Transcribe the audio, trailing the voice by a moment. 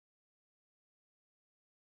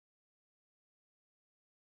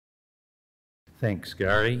Thanks,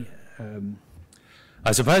 Gary.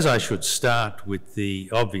 I suppose I should start with the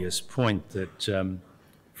obvious point that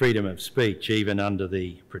freedom of speech, even under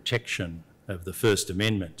the protection of the First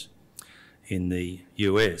Amendment in the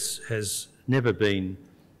US, has never been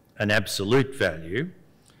an absolute value.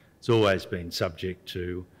 It's always been subject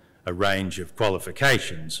to a range of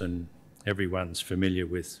qualifications, and everyone's familiar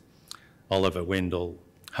with Oliver Wendell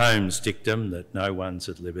Holmes' dictum that no one's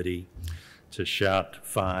at liberty to shout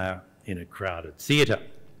fire in a crowded theatre.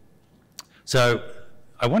 So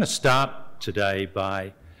I want to start today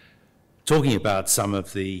by talking about some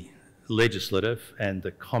of the legislative and the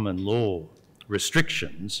common law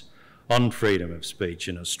restrictions on freedom of speech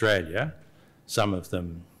in Australia, some of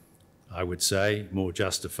them, I would say, more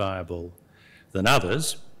justifiable than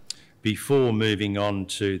others, before moving on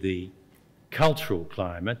to the cultural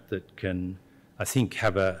climate that can, I think,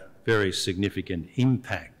 have a very significant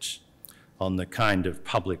impact on the kind of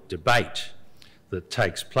public debate that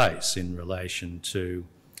takes place in relation to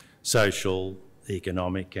social,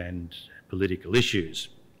 economic and political issues.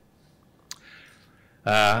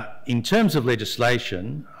 In terms of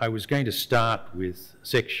legislation, I was going to start with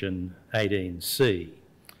Section 18C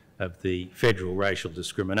of the Federal Racial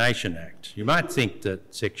Discrimination Act. You might think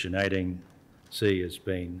that Section 18C has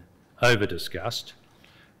been over-discussed,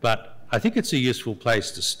 but I think it's a useful place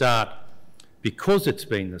to start because it's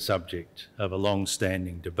been the subject of a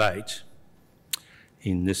long-standing debate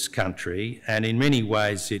in this country, and in many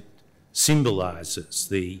ways it symbolises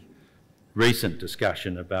the recent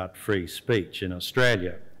discussion about free speech in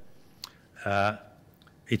Australia.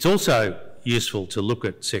 It's also useful to look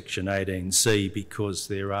at Section 18C because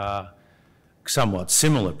there are somewhat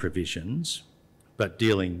similar provisions, but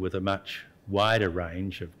dealing with a much wider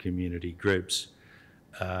range of community groups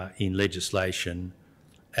in legislation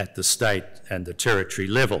at the state and the territory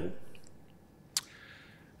level.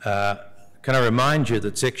 Can I remind you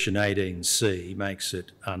that Section 18C makes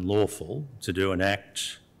it unlawful to do an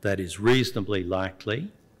act that is reasonably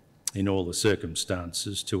likely, in all the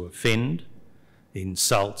circumstances, to offend,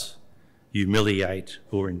 insult, humiliate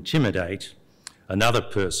or intimidate another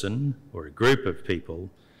person or a group of people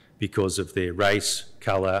because of their race,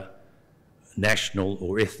 colour, national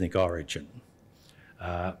or ethnic origin.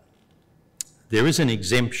 There is an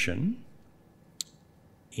exemption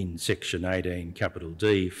in Section 18 capital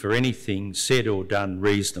D for anything said or done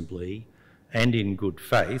reasonably and in good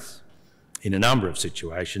faith in a number of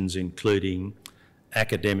situations, including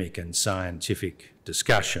academic and scientific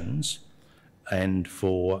discussions, and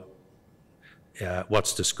for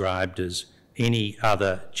what's described as any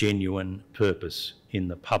other genuine purpose in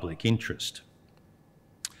the public interest.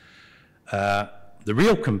 The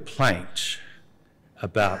real complaint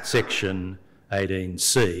about Section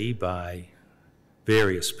 18C by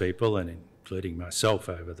various people, and including myself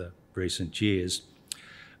over the recent years,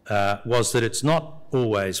 was that it's not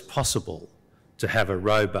always possible to have a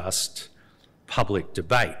robust public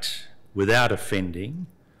debate without offending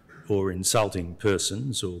or insulting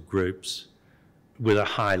persons or groups with a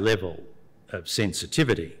high level of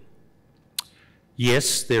sensitivity.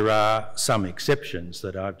 Yes, there are some exceptions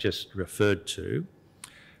that I've just referred to,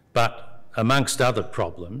 but amongst other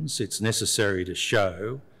problems, it's necessary to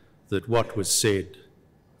show that what was said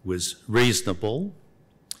was reasonable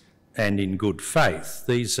and in good faith.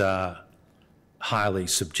 These are highly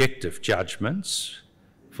subjective judgments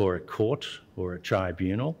for a court or a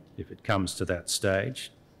tribunal, if it comes to that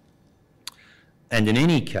stage. And in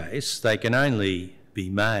any case, they can only be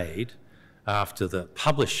made after the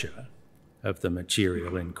publisher of the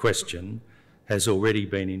material in question has already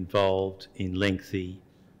been involved in lengthy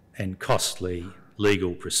and costly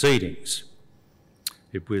legal proceedings.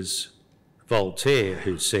 It was Voltaire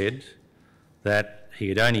who said that he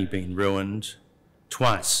had only been ruined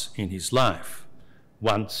twice in his life,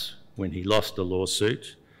 once when he lost a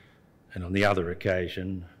lawsuit and on the other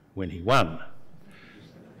occasion when he won.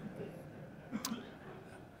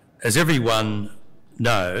 As everyone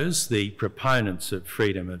knows, the proponents of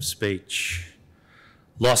freedom of speech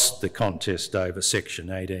lost the contest over Section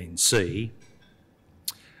 18C.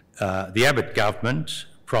 The Abbott government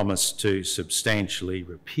promised to substantially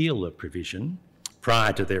repeal the provision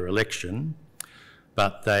prior to their election,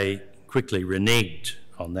 but they quickly reneged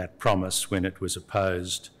on that promise when it was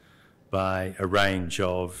opposed by a range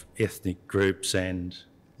of ethnic groups and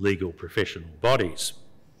legal professional bodies.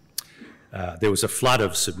 There was a flood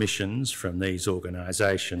of submissions from these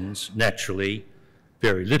organisations, naturally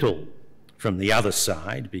very little from the other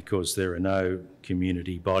side because there are no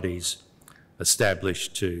community bodies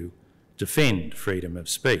established to defend freedom of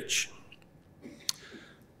speech.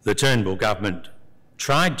 The Turnbull government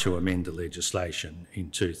tried to amend the legislation in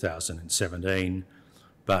 2017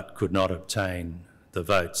 but could not obtain the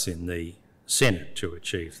votes in the Senate to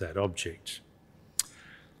achieve that object.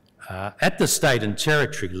 At the state and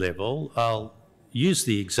territory level, I'll use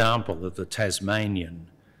the example of the Tasmanian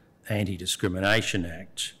Anti-Discrimination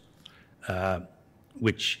Act,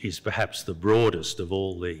 which is perhaps the broadest of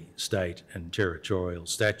all the state and territorial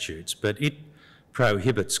statutes, but it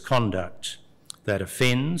prohibits conduct that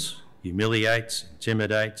offends, humiliates,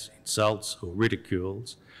 intimidates, insults or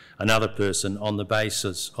ridicules another person on the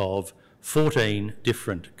basis of 14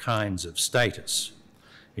 different kinds of status,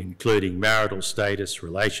 including marital status,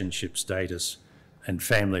 relationship status and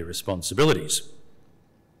family responsibilities.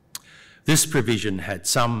 This provision had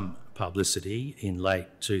some publicity in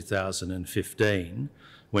late 2015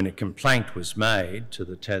 when a complaint was made to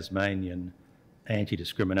the Tasmanian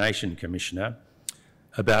Anti-Discrimination Commissioner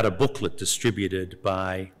about a booklet distributed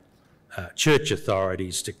by church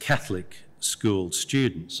authorities to Catholic school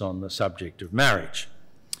students on the subject of marriage.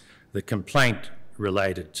 The complaint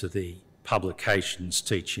related to the publication's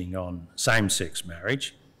teaching on same-sex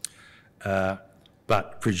marriage,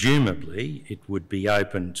 but presumably it would be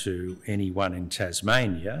open to anyone in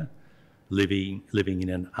Tasmania living in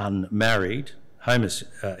an unmarried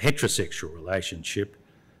heterosexual relationship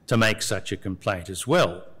to make such a complaint as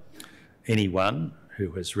well. Anyone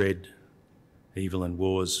who has read Evelyn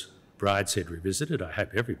Waugh's Brideshead Revisited, I hope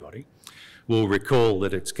everybody, will recall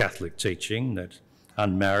that it's Catholic teaching that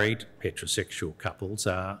unmarried heterosexual couples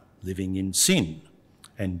are living in sin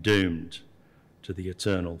and doomed to the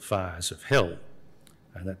eternal fires of hell.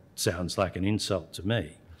 And that sounds like an insult to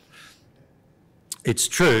me. It's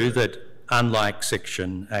true that unlike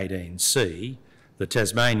Section 18C, the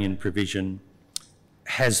Tasmanian provision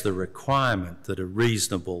has the requirement that a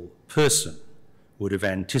reasonable person would have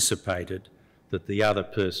anticipated that the other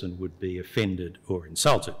person would be offended or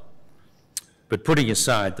insulted. But putting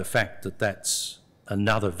aside the fact that that's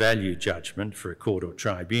another value judgment for a court or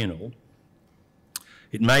tribunal,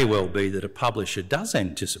 it may well be that a publisher does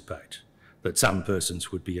anticipate that some persons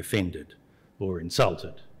would be offended or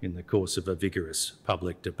insulted in the course of a vigorous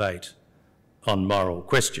public debate on moral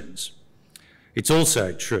questions. It's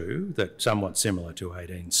also true that, somewhat similar to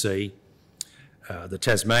 18C, the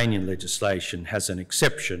Tasmanian legislation has an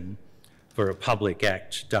exception for a public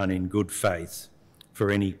act done in good faith for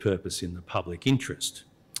any purpose in the public interest.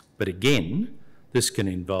 But again, this can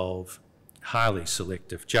involve highly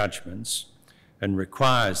selective judgments and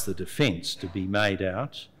requires the defence to be made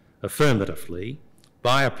out affirmatively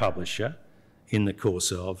by a publisher in the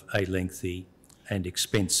course of a lengthy and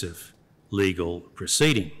expensive legal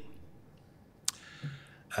proceeding.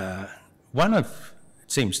 One of, it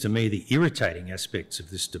seems to me, the irritating aspects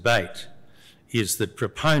of this debate is that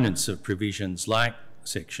proponents of provisions like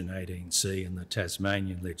Section 18C in the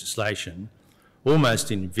Tasmanian legislation almost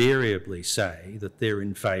invariably say that they're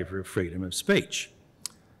in favour of freedom of speech,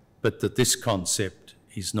 but that this concept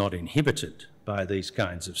is not inhibited by these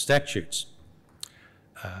kinds of statutes.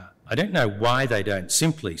 I don't know why they don't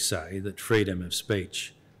simply say that freedom of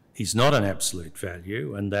speech is not an absolute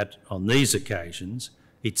value and that on these occasions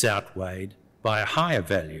it's outweighed by a higher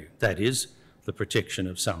value, that is, the protection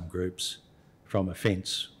of some groups from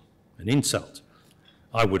offence and insult.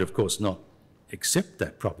 I would, of course, not accept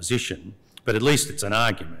that proposition, but at least it's an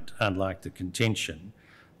argument, unlike the contention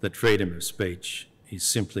that freedom of speech is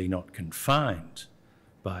simply not confined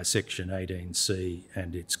by Section 18C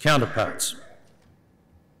and its counterparts.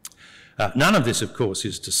 None of this, of course,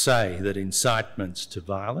 is to say that incitements to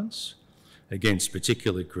violence against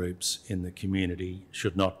particular groups in the community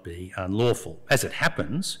should not be unlawful. As it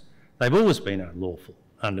happens, they've always been unlawful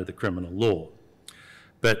under the criminal law.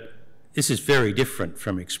 But this is very different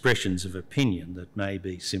from expressions of opinion that may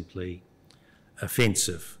be simply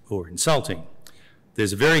offensive or insulting.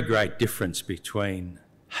 There's a very great difference between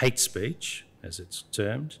hate speech, as it's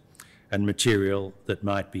termed, and material that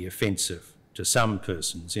might be offensive to some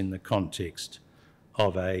persons in the context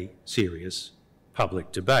of a serious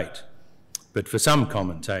public debate. But for some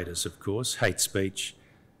commentators, of course, hate speech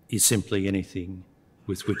is simply anything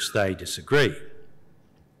with which they disagree.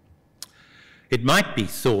 It might be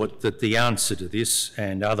thought that the answer to this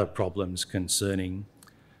and other problems concerning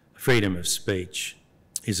freedom of speech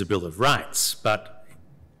is a Bill of Rights, but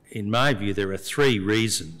in my view there are three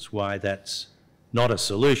reasons why that's not a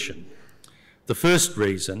solution. The first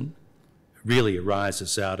reason really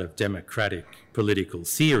arises out of democratic political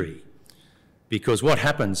theory, because what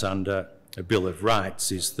happens under a Bill of Rights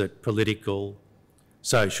is that political,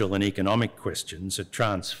 social and economic questions are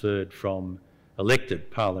transferred from elected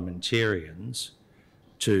parliamentarians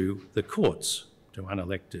to the courts, to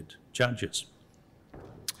unelected judges.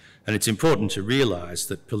 And it's important to realise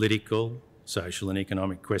that political, social and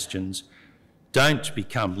economic questions don't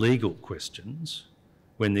become legal questions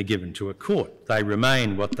when they're given to a court. They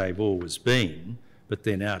remain what they've always been, but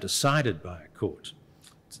they're now decided by a court.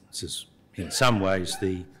 This is, in some ways,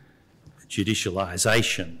 the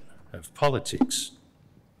judicialisation of politics.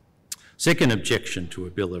 Second objection to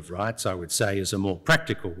a Bill of Rights, I would say, is a more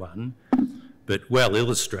practical one, but well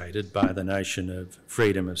illustrated by the notion of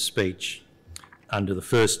freedom of speech under the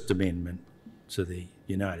First Amendment to the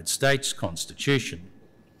United States Constitution.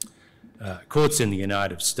 Courts in the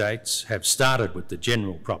United States have started with the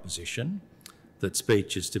general proposition that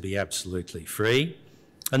speech is to be absolutely free,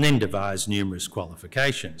 and then devised numerous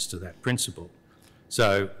qualifications to that principle.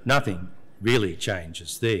 So nothing really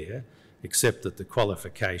changes there, except that the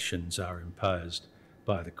qualifications are imposed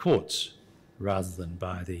by the courts rather than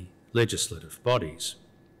by the legislative bodies.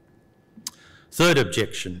 Third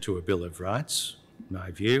objection to a Bill of Rights, in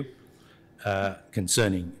my view,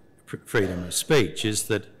 concerning freedom of speech is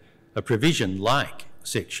that a provision like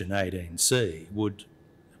Section 18C would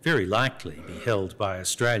very likely be held by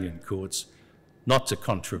Australian courts not to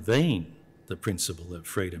contravene the principle of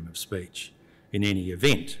freedom of speech in any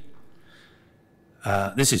event.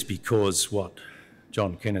 This is because what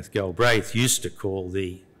John Kenneth Galbraith used to call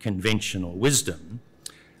the conventional wisdom,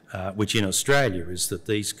 which in Australia is that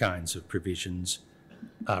these kinds of provisions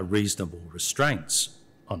are reasonable restraints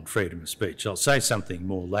on freedom of speech. I'll say something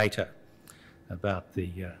more later about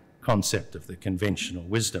the concept of the conventional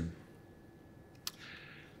wisdom.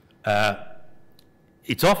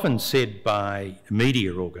 It's often said by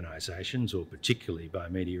media organisations, or particularly by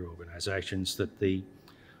media organisations, that the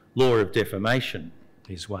law of defamation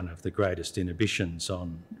is one of the greatest inhibitions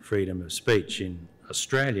on freedom of speech in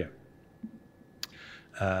Australia.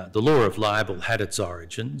 The law of libel had its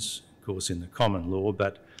origins, of course, in the common law,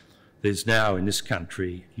 but there's now in this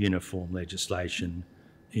country uniform legislation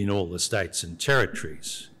in all the states and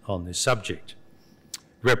territories on this subject. It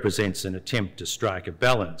represents an attempt to strike a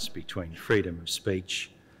balance between freedom of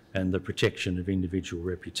speech and the protection of individual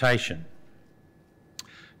reputation.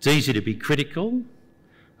 It's easy to be critical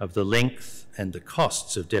of the length and the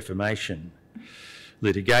costs of defamation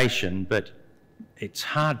litigation, but it's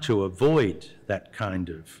hard to avoid that kind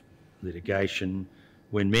of litigation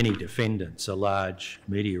when many defendants are large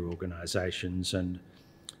media organisations and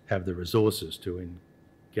have the resources to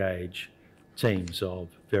engage teams of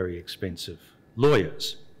very expensive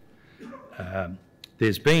lawyers.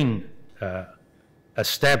 There's been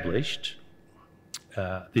established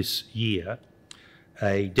this year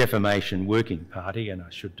a defamation working party, and I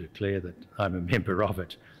should declare that I'm a member of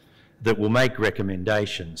it, that will make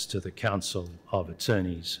recommendations to the Council of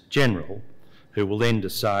Attorneys General, who will then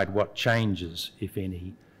decide what changes, if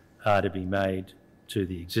any, are to be made to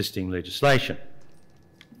the existing legislation.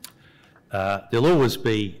 There'll always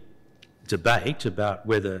be debate about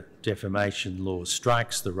whether defamation law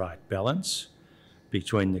strikes the right balance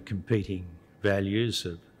between the competing values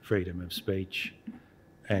of freedom of speech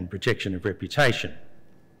and protection of reputation.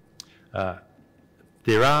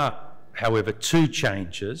 There are, however, two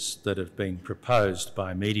changes that have been proposed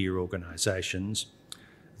by media organisations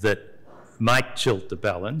that might tilt the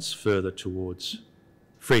balance further towards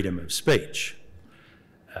freedom of speech.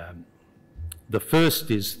 The first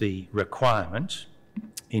is the requirement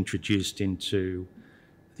introduced into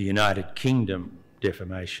the United Kingdom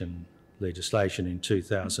defamation legislation in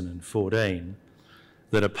 2014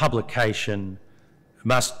 that a publication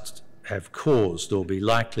must have caused or be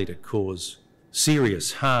likely to cause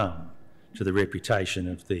serious harm to the reputation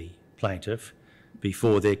of the plaintiff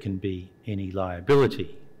before there can be any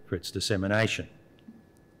liability for its dissemination.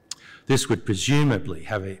 This would presumably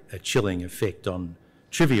have a chilling effect on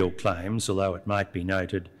trivial claims, although it might be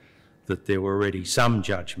noted that there were already some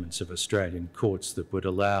judgments of Australian courts that would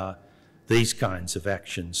allow these kinds of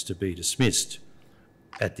actions to be dismissed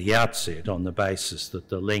at the outset on the basis that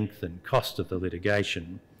the length and cost of the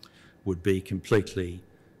litigation would be completely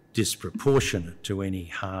disproportionate to any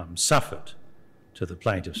harm suffered to the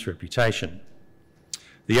plaintiff's reputation.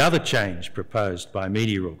 The other change proposed by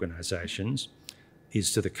media organisations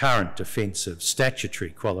is to the current defence of statutory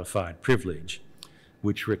qualified privilege,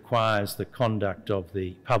 which requires the conduct of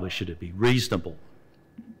the publisher to be reasonable.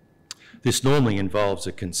 This normally involves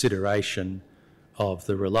a consideration of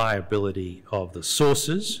the reliability of the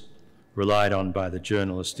sources relied on by the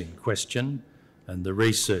journalist in question and the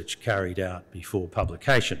research carried out before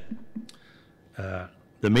publication.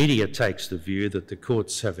 The media takes the view that the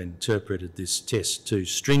courts have interpreted this test too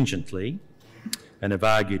stringently and have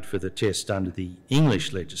argued for the test under the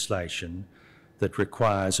English legislation that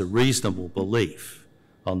requires a reasonable belief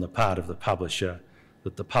on the part of the publisher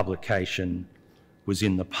that the publication was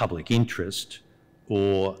in the public interest,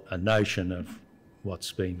 or a notion of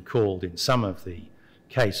what's been called in some of the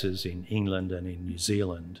cases in England and in New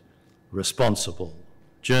Zealand responsible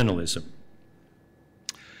journalism.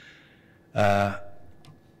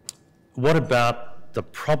 What about the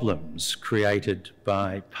problems created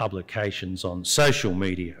by publications on social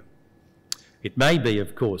media? It may be,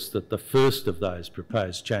 of course, that the first of those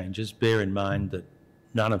proposed changes, bear in mind that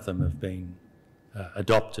none of them have been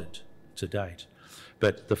adopted to date,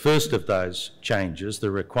 but the first of those changes,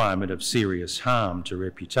 the requirement of serious harm to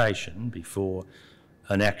reputation before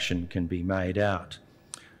an action can be made out,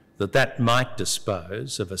 that might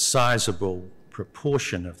dispose of a sizable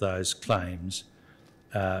proportion of those claims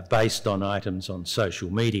based on items on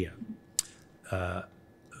social media.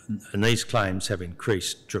 And these claims have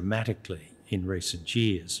increased dramatically in recent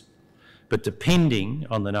years. But depending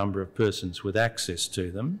on the number of persons with access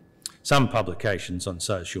to them, some publications on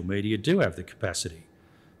social media do have the capacity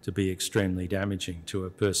to be extremely damaging to a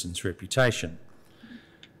person's reputation.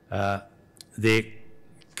 There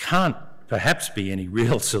can't perhaps be any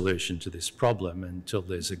real solution to this problem until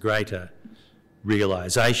there's a greater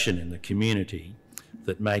realisation in the community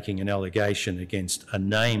that making an allegation against a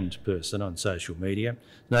named person on social media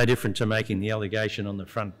is no different to making the allegation on the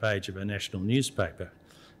front page of a national newspaper.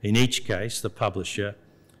 In each case, the publisher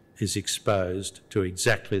is exposed to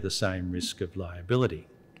exactly the same risk of liability.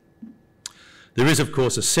 There is, of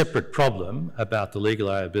course, a separate problem about the legal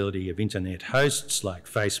liability of internet hosts like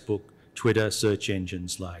Facebook, Twitter, search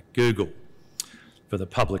engines like Google, for the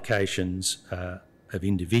publications of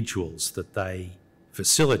individuals that they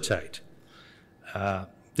facilitate.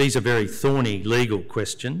 These are very thorny legal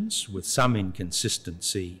questions with some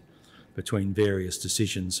inconsistency between various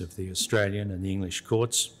decisions of the Australian and the English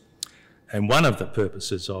courts. And one of the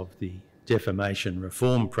purposes of the defamation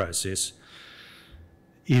reform process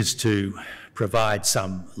is to provide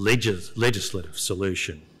some legislative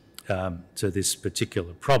solution to this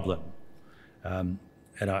particular problem.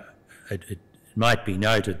 It might be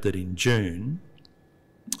noted that in June,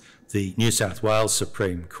 the New South Wales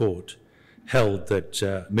Supreme Court held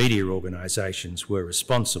that media organisations were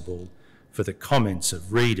responsible for the comments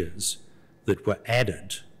of readers that were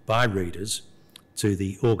added by readers to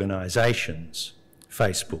the organisation's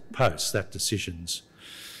Facebook posts. That decision's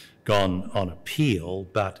gone on appeal,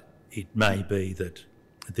 but it may be that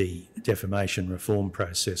the defamation reform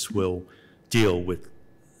process will deal with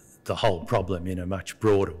the whole problem in a much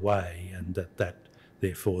broader way, and that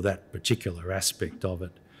therefore that particular aspect of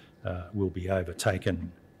it will be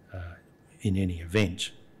overtaken in any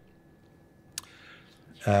event.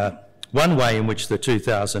 One way in which the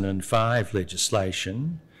 2005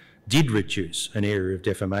 legislation did reduce an area of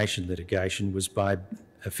defamation litigation was by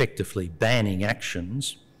effectively banning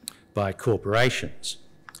actions by corporations,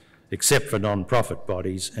 except for non-profit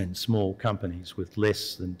bodies and small companies with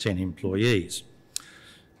less than 10 employees.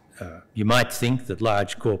 You might think that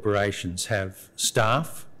large corporations have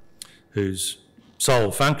staff whose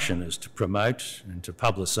sole function is to promote and to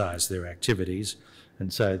publicise their activities,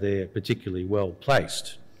 and so they're particularly well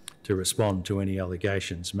placed to respond to any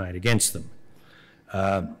allegations made against them.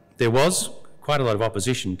 There was quite a lot of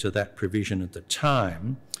opposition to that provision at the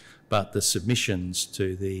time, but the submissions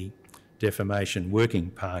to the Defamation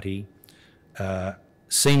Working Party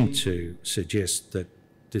seem to suggest that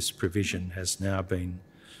this provision has now been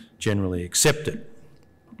generally accepted.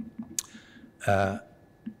 The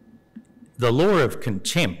law of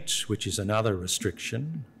contempt, which is another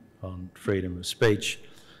restriction on freedom of speech,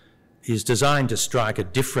 is designed to strike a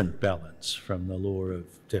different balance from the law of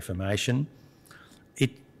defamation.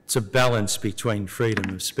 It's a balance between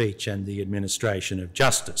freedom of speech and the administration of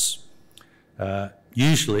justice.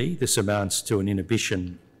 Usually this amounts to an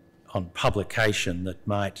inhibition on publication that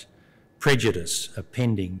might prejudice a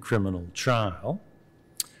pending criminal trial,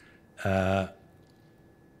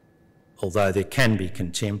 although there can be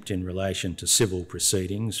contempt in relation to civil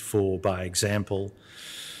proceedings for, by example,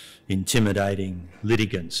 intimidating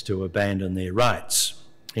litigants to abandon their rights.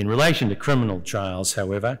 In relation to criminal trials,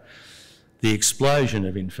 however, the explosion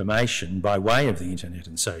of information by way of the internet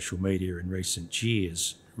and social media in recent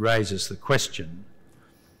years raises the question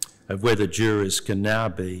of whether jurors can now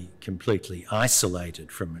be completely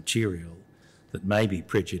isolated from material that may be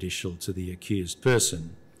prejudicial to the accused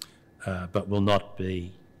person, but will not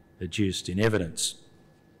be adduced in evidence.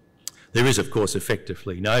 There is, of course,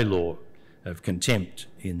 effectively no law of contempt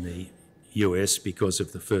in the US because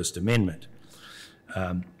of the First Amendment.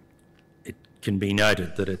 It can be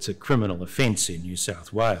noted that it's a criminal offence in New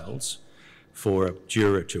South Wales for a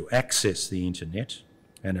juror to access the internet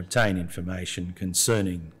and obtain information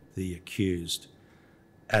concerning the accused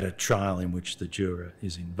at a trial in which the juror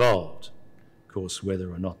is involved. Of course,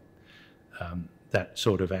 whether or not that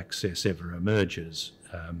sort of access ever emerges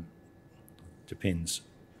depends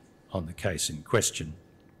on the case in question.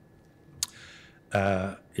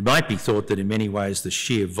 It might be thought that in many ways the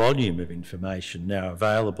sheer volume of information now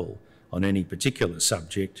available on any particular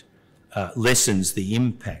subject lessens the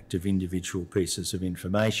impact of individual pieces of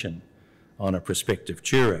information on a prospective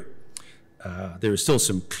juror. There are still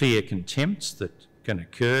some clear contempts that can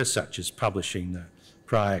occur, such as publishing the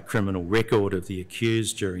prior criminal record of the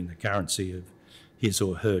accused during the currency of his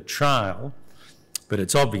or her trial, but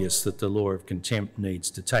it's obvious that the law of contempt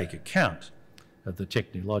needs to take account of the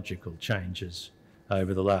technological changes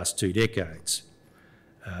over the last 2 decades.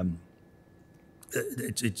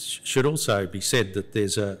 It should also be said that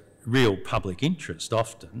there's a real public interest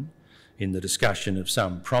often in the discussion of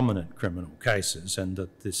some prominent criminal cases, and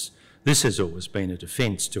that this has always been a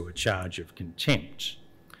defence to a charge of contempt,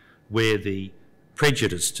 where the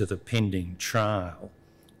prejudice to the pending trial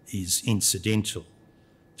is incidental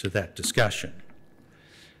to that discussion.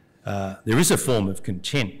 There is a form of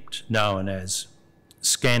contempt known as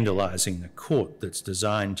scandalising the court that's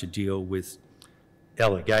designed to deal with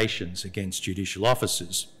allegations against judicial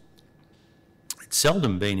officers. It's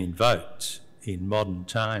seldom been invoked in modern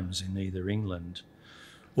times in either England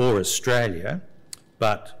or Australia,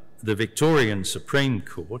 but the Victorian Supreme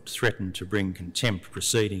Court threatened to bring contempt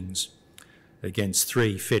proceedings against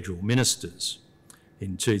 3 federal ministers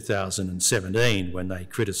in 2017 when they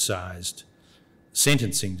criticised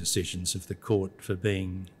sentencing decisions of the court for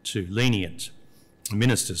being too lenient. The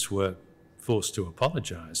ministers were forced to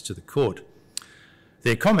apologise to the court.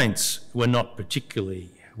 Their comments were not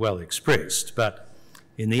particularly well expressed, but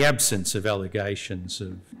in the absence of allegations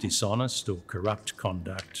of dishonest or corrupt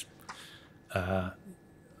conduct,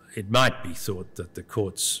 it might be thought that the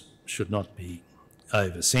courts should not be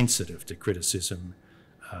oversensitive to criticism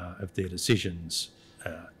of their decisions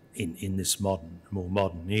in this more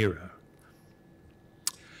modern era.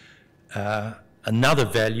 Another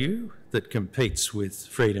value that competes with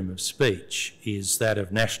freedom of speech is that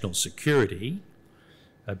of national security,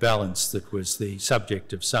 a balance that was the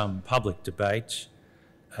subject of some public debate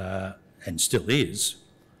and still is,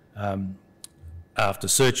 after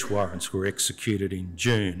search warrants were executed in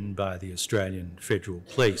June by the Australian Federal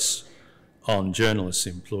Police on journalists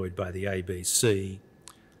employed by the ABC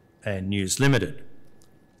and News Limited.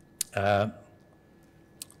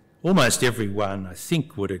 Almost everyone, I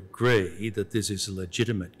think, would agree that this is a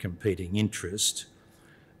legitimate competing interest,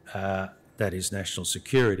 that is national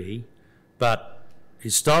security, but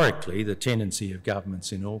historically the tendency of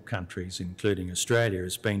governments in all countries, including Australia,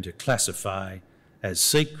 has been to classify as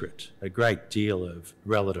secret a great deal of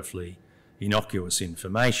relatively innocuous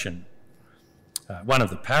information. One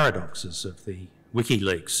of the paradoxes of the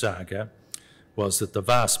WikiLeaks saga was that the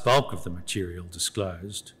vast bulk of the material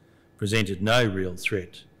disclosed presented no real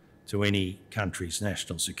threat to any country's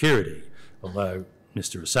national security, although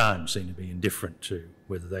Mr Assange seemed to be indifferent to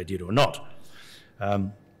whether they did or not.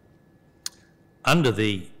 Under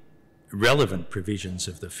the relevant provisions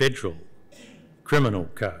of the Federal Criminal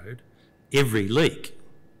Code, every leak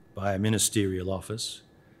by a ministerial office,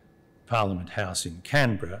 Parliament House in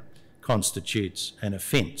Canberra, constitutes an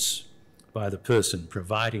offence by the person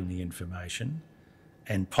providing the information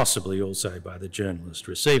and possibly also by the journalist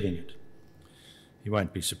receiving it. You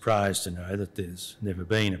won't be surprised to know that there's never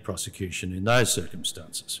been a prosecution in those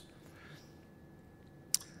circumstances.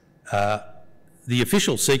 The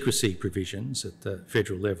official secrecy provisions at the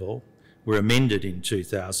federal level were amended in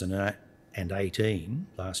 2018,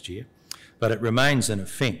 last year, but it remains an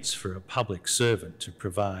offence for a public servant to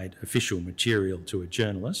provide official material to a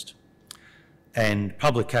journalist, and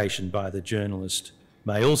publication by the journalist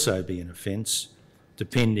may also be an offence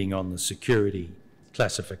depending on the security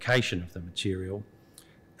classification of the material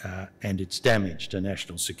and its damage to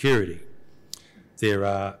national security. There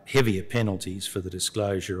are heavier penalties for the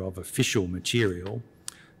disclosure of official material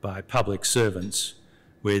by public servants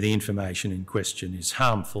where the information in question is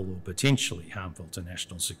harmful or potentially harmful to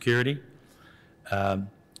national security. The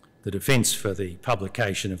defence for the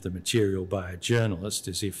publication of the material by a journalist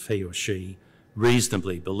is if he or she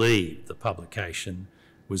reasonably believed the publication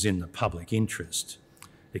was in the public interest,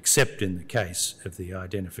 except in the case of the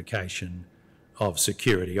identification of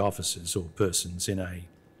security officers or persons in a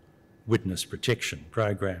witness protection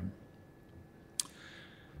program.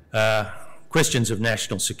 Questions of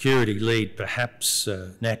national security lead perhaps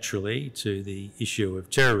naturally to the issue of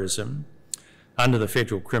terrorism. Under the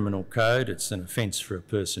Federal Criminal Code, it's an offence for a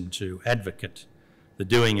person to advocate the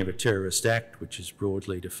doing of a terrorist act, which is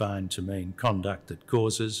broadly defined to mean conduct that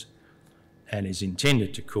causes and is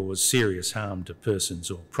intended to cause serious harm to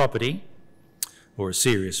persons or property, or a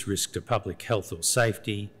serious risk to public health or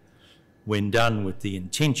safety, when done with the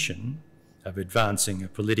intention of advancing a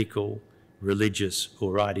political, religious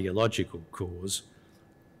or ideological cause,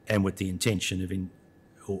 and with the intention of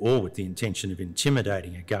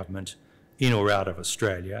intimidating a government in or out of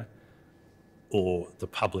Australia, or the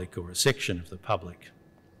public or a section of the public.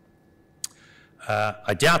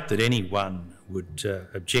 I doubt that anyone would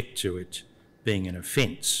object to it being an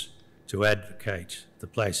offence to advocate the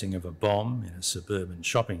placing of a bomb in a suburban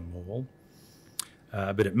shopping mall,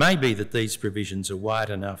 but it may be that these provisions are wide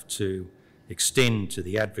enough to extend to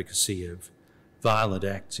the advocacy of violent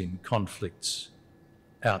acts in conflicts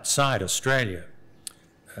outside Australia.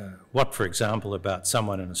 What, for example, about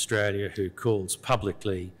someone in Australia who calls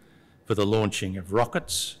publicly for the launching of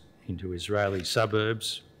rockets into Israeli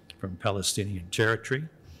suburbs from Palestinian territory,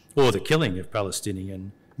 or the killing of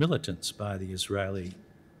Palestinian militants by the Israeli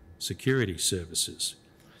security services?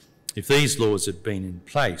 If these laws had been in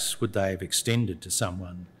place, would they have extended to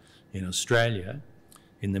someone in Australia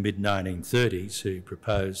in the mid-1930s who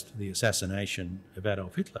proposed the assassination of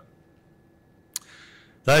Adolf Hitler?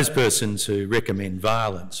 Those persons who recommend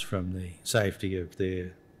violence from the safety of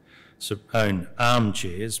their own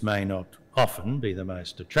armchairs may not often be the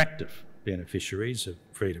most attractive beneficiaries of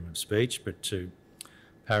freedom of speech, but to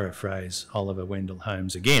paraphrase Oliver Wendell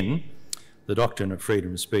Holmes again, the doctrine of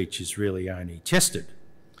freedom of speech is really only tested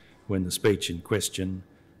when the speech in question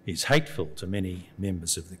is hateful to many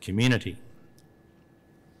members of the community.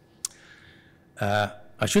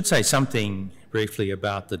 I should say something briefly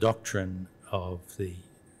about the doctrine of the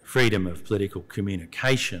freedom of political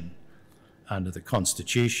communication under the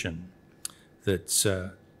Constitution, that's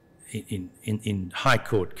in High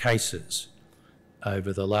Court cases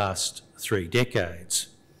over the last 3 decades.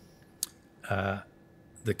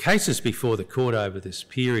 The cases before the court over this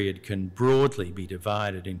period can broadly be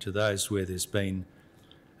divided into those where there's been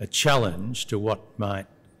a challenge to what might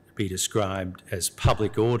be described as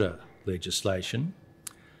public order legislation,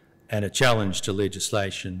 and a challenge to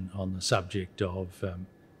legislation on the subject of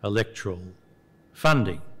electoral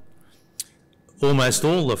funding. Almost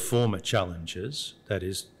all the former challenges, that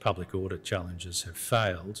is, public order challenges, have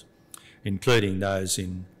failed, including those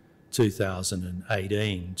in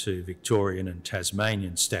 2018 to Victorian and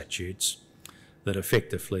Tasmanian statutes that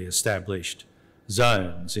effectively established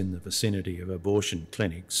zones in the vicinity of abortion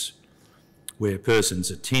clinics where persons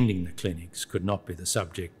attending the clinics could not be the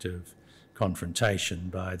subject of confrontation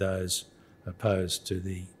by those opposed to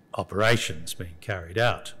the operations being carried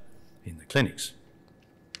out in the clinics.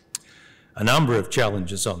 A number of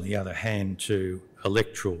challenges, on the other hand, to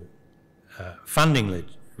electoral funding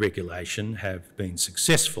regulation have been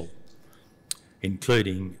successful,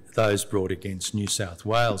 including those brought against New South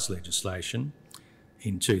Wales legislation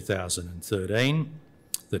in 2013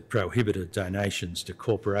 that prohibited donations to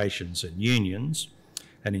corporations and unions,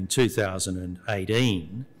 and in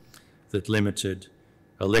 2018 that limited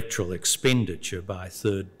electoral expenditure by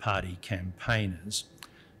third-party campaigners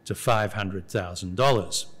to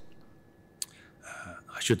 $500,000.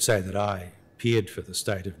 I should say that I appeared for the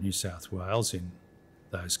state of New South Wales in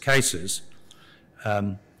those cases,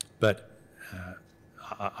 but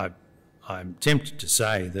I'm tempted to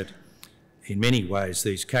say that in many ways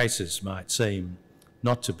these cases might seem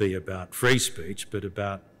not to be about free speech but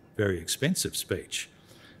about very expensive speech,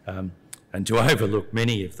 and to overlook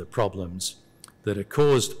many of the problems that are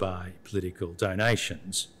caused by political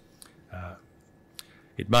donations.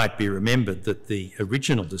 It might be remembered that the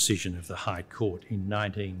original decision of the High Court in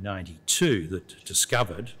 1992 that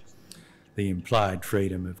discovered the implied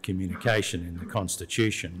freedom of communication in the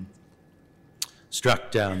Constitution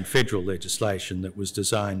struck down federal legislation that was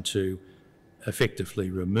designed to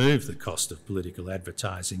effectively remove the cost of political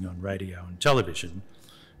advertising on radio and television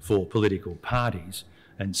for political parties,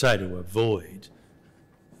 and so to avoid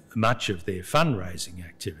much of their fundraising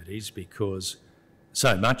activities, because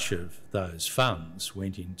so much of those funds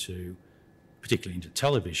went into, particularly into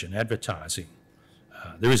television advertising.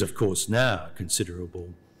 There is, of course, now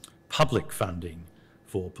considerable public funding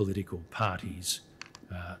for political parties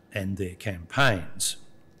and their campaigns.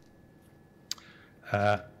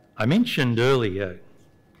 I mentioned earlier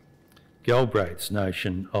Galbraith's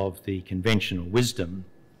notion of the conventional wisdom,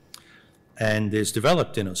 and there's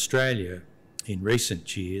developed in Australia in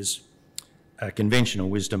recent years conventional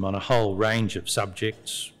wisdom on a whole range of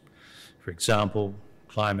subjects, for example,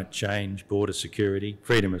 climate change, border security,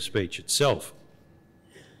 freedom of speech itself,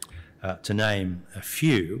 to name a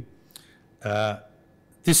few.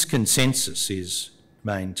 This consensus is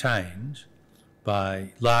maintained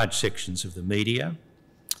by large sections of the media,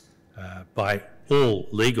 by all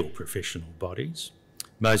legal professional bodies,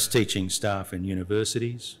 most teaching staff in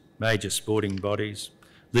universities, major sporting bodies,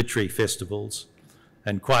 literary festivals,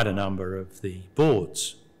 and quite a number of the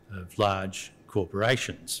boards of large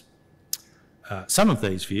corporations. Some of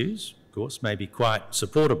these views, of course, may be quite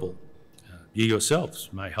supportable. You yourselves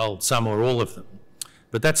may hold some or all of them,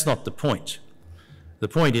 but that's not the point. The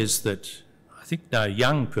point is that I think no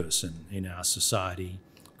young person in our society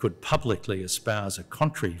could publicly espouse a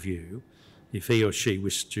contrary view if he or she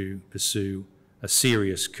wished to pursue a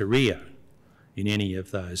serious career in any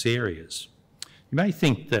of those areas. You may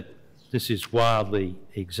think that this is wildly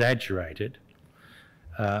exaggerated,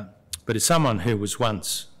 but as someone who was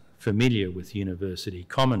once familiar with university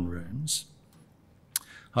common rooms,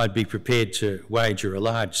 I'd be prepared to wager a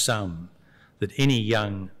large sum that any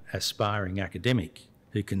young aspiring academic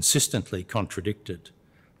who consistently contradicted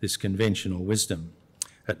this conventional wisdom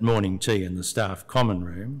at morning tea in the staff common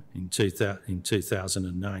room in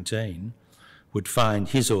 2019 would find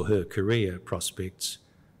his or her career prospects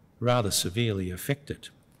rather severely affected.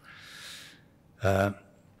 And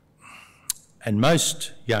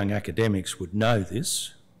most young academics would know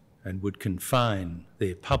this and would confine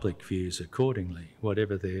their public views accordingly,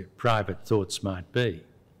 whatever their private thoughts might be.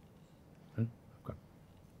 We're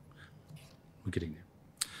getting there.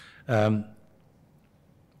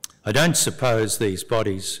 I don't suppose these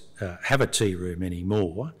bodies have a tea room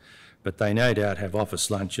anymore, but they no doubt have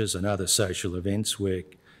office lunches and other social events where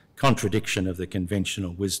contradiction of the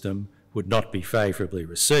conventional wisdom would not be favourably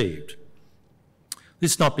received.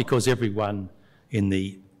 This is not because everyone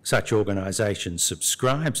in such organisations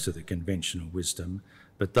subscribes to the conventional wisdom,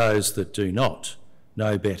 but those that do not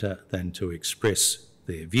know better than to express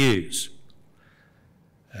their views.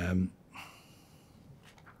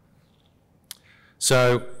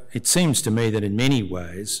 So it seems to me that in many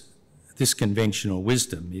ways this conventional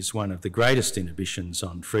wisdom is one of the greatest inhibitions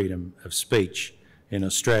on freedom of speech in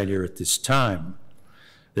Australia at this time.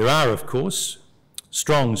 There are, of course,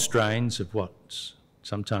 strong strains of what's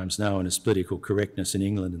sometimes known as political correctness in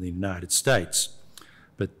England and the United States,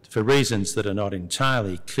 but for reasons that are not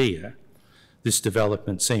entirely clear, this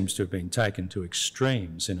development seems to have been taken to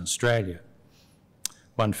extremes in Australia.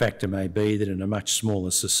 One factor may be that in a much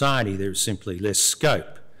smaller society there is simply less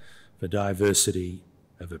scope for diversity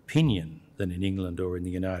of opinion than in England or in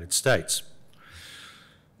the United States.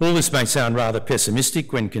 All this may sound rather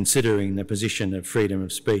pessimistic when considering the position of freedom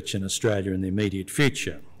of speech in Australia in the immediate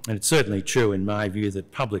future. And it's certainly true in my view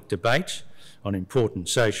that public debate on important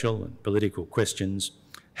social and political questions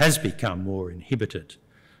has become more inhibited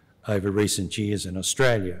over recent years in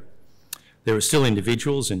Australia. There are still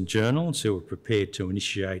individuals and journals who are prepared to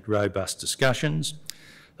initiate robust discussions.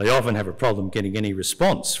 They often have a problem getting any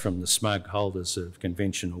response from the smug holders of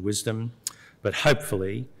conventional wisdom, but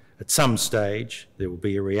hopefully at some stage there will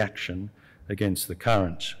be a reaction against the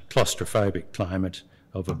current claustrophobic climate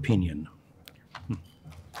of opinion.